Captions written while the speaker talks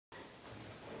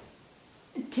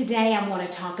Today I want to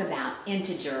talk about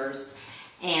integers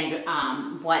and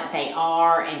what they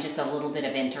are and just a little bit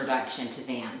of introduction to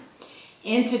them.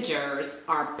 Integers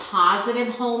are positive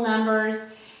whole numbers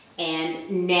and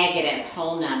negative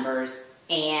whole numbers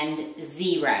and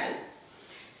zero.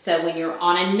 So when you're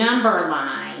on a number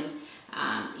line,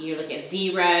 you look at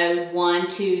 0, 1,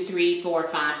 2, 3, 4,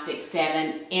 5, 6,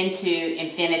 7 into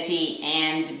infinity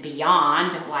and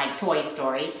beyond, like Toy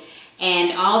Story.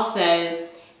 And also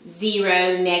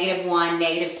 0, negative 1,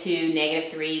 negative 2,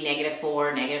 negative 3, negative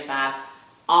 4, negative 5,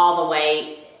 all the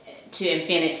way to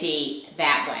infinity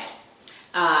that way.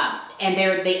 And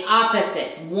they're the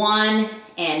opposites. 1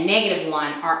 and negative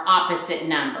 1 are opposite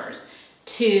numbers.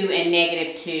 2 and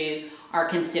negative 2 are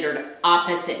considered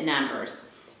opposite numbers.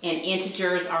 And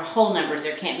integers are whole numbers.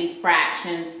 There can't be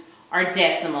fractions or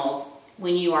decimals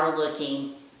when you are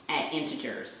looking at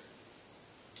integers.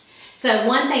 So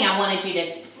one thing I wanted you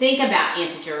to think about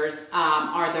integers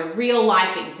are the real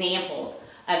life examples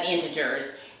of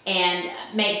integers, and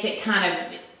makes it kind of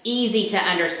easy to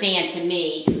understand to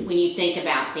me when you think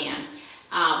about them.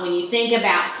 When you think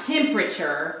about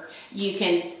temperature, you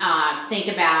can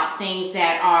think about things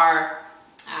that are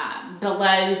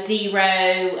below 0,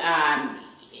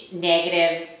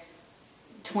 negative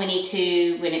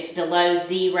 22, when it's below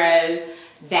 0,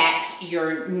 that's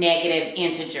your negative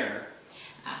integer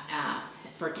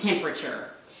for temperature.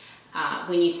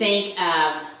 When you think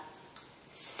of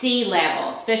sea level,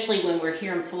 especially when we're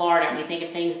here in Florida and we think of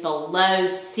things below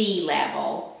sea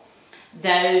level,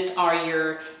 those are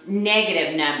your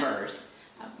negative numbers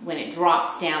when it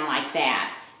drops down like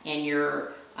that. And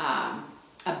your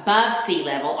above sea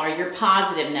level are your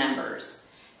positive numbers.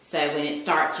 So when it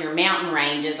starts, your mountain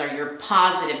ranges are your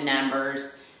positive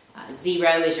numbers. 0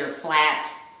 is your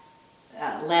flat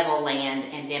level land,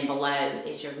 and then below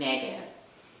is your negative.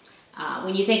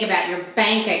 When you think about your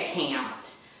bank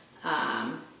account,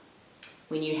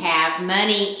 when you have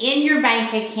money in your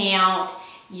bank account,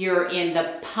 you're in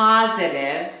the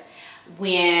positive.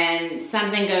 When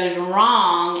something goes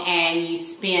wrong and you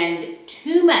spend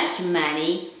too much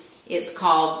money, it's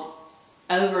called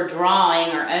overdrawing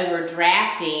or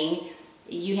overdrafting.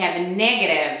 You have a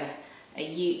negative.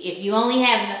 If you only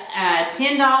have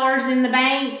 $10 in the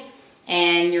bank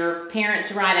and your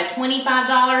parents write a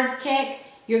 $25 check,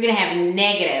 you're going to have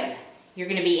negative. You're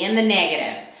going to be in the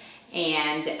negative.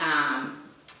 And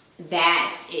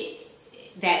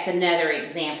that's another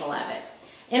example of it.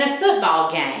 In a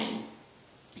football game,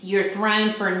 you're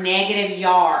thrown for negative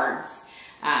yards.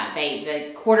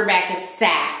 The quarterback is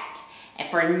sacked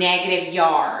for negative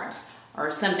yards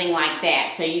or something like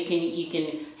that. So you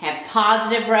can have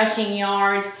positive rushing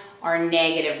yards or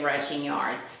negative rushing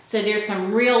yards. So there's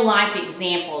some real life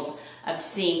examples of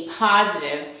seeing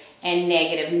positive and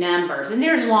negative numbers. And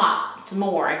there's lots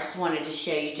more. I just wanted to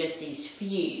show you just these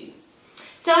few.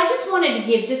 So I just wanted to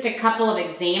give just a couple of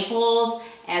examples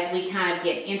as we kind of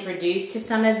get introduced to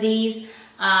some of these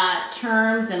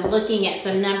terms and looking at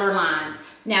some number lines.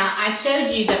 Now I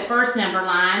showed you the first number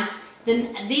line.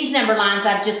 Then these number lines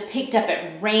I've just picked up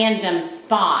at random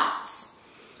spots.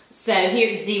 So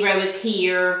here 0 is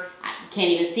here. I can't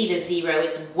even see the 0.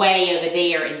 It's way over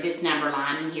there in this number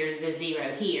line, and here's the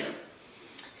 0 here.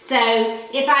 So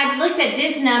if I looked at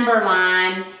this number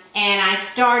line and I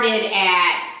started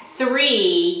at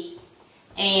 3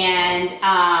 and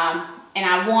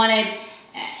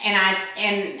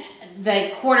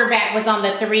the quarterback was on the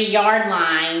 3-yard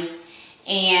line,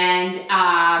 and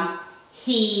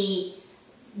he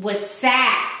was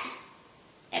sacked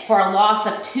for a loss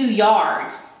of 2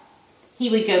 yards. He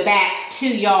would go back 2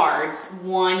 yards,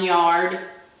 1 yard,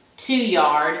 2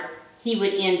 yard. He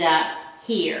would end up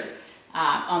here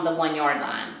on the 1-yard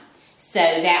line. So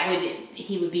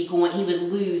he would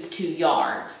lose 2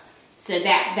 yards. So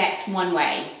that's one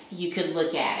way you could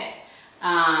look at it.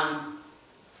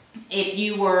 If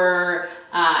you were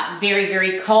very,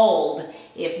 very cold,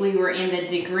 if we were in the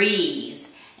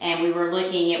degrees and we were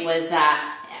looking, it was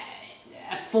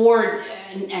 4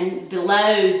 and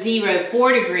below 0,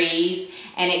 4 degrees,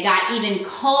 and it got even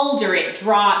colder. It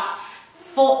dropped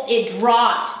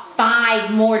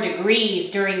 5 more degrees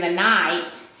during the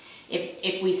night.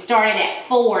 If we started at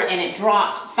 4 and it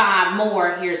dropped 5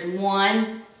 more, here's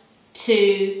 1,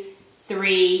 2,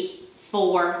 3,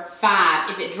 4, 5.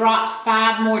 If it dropped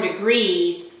 5 more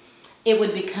degrees, it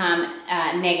would become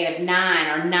negative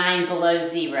 9 or 9 below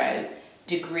 0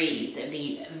 degrees. It would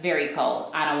be very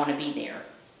cold. I don't want to be there.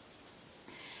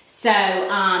 So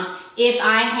if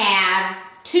I have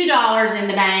 $2 in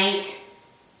the bank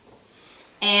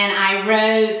and I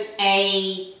wrote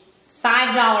a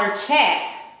 $5 check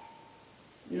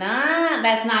Nah,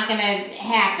 that's not going to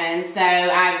happen. So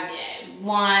I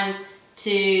 1,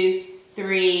 2,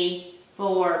 3,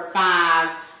 4,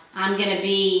 5. I'm going to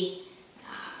be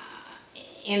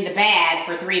in the bad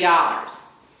for $3.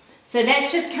 So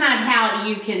that's just kind of how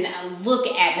you can look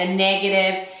at the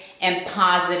negative and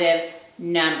positive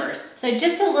numbers. So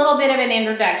just a little bit of an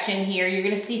introduction here. You're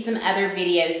going to see some other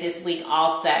videos this week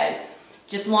also.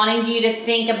 Just wanting you to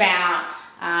think about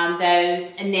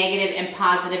those negative and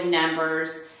positive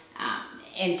numbers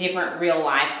in different real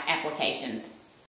life applications.